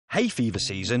Hay fever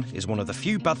season is one of the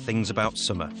few bad things about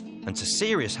summer, and to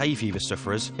serious hay fever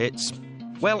sufferers, it's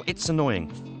annoying.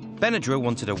 Benadryl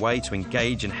wanted a way to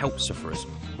engage and help sufferers.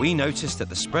 We noticed that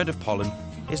the spread of pollen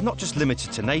is not just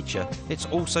limited to nature, it's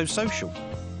also social.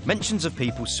 Mentions of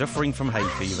people suffering from hay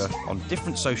fever on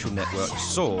different social networks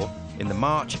soar in the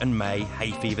March and May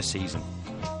hay fever season.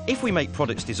 If we make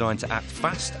products designed to act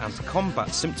fast and to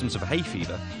combat symptoms of hay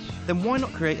fever, then why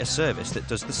not create a service that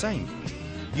does the same?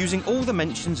 Using all the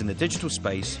mentions in the digital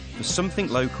space for something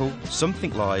local,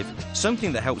 something live,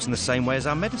 something that helps in the same way as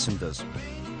our medicine does.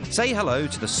 Say hello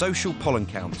to the Social Pollen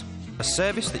Count, a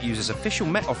service that uses official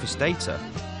Met Office data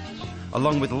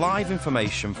along with live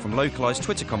information from localised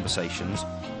Twitter conversations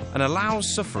and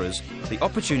allows sufferers the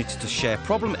opportunity to share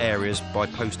problem areas by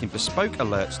posting bespoke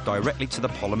alerts directly to the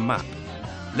pollen map,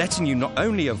 letting you not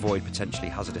only avoid potentially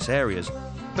hazardous areas,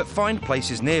 but find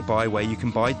places nearby where you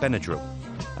can buy Benadryl.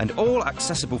 And all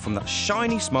accessible from that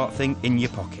shiny smart thing in your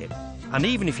pocket. And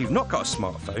even if you've not got a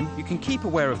smartphone, you can keep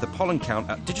aware of the pollen count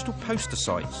at digital poster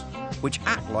sites, which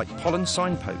act like pollen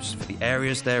signposts for the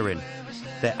areas they're in.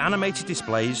 Their animated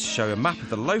displays show a map of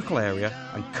the local area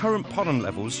and current pollen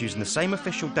levels using the same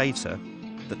official data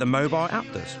that the mobile app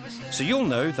does. So you'll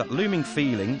know that looming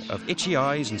feeling of itchy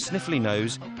eyes and sniffly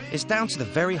nose is down to the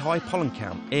very high pollen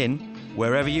count in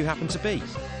wherever you happen to be.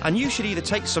 And you should either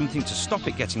take something to stop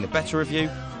it getting the better of you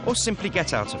or simply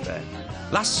get out of there.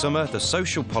 Last summer, the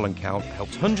Social Pollen Count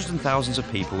helped hundreds and thousands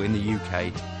of people in the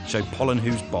UK show pollen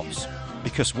who's boss.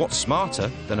 Because what's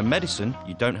smarter than a medicine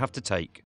you don't have to take?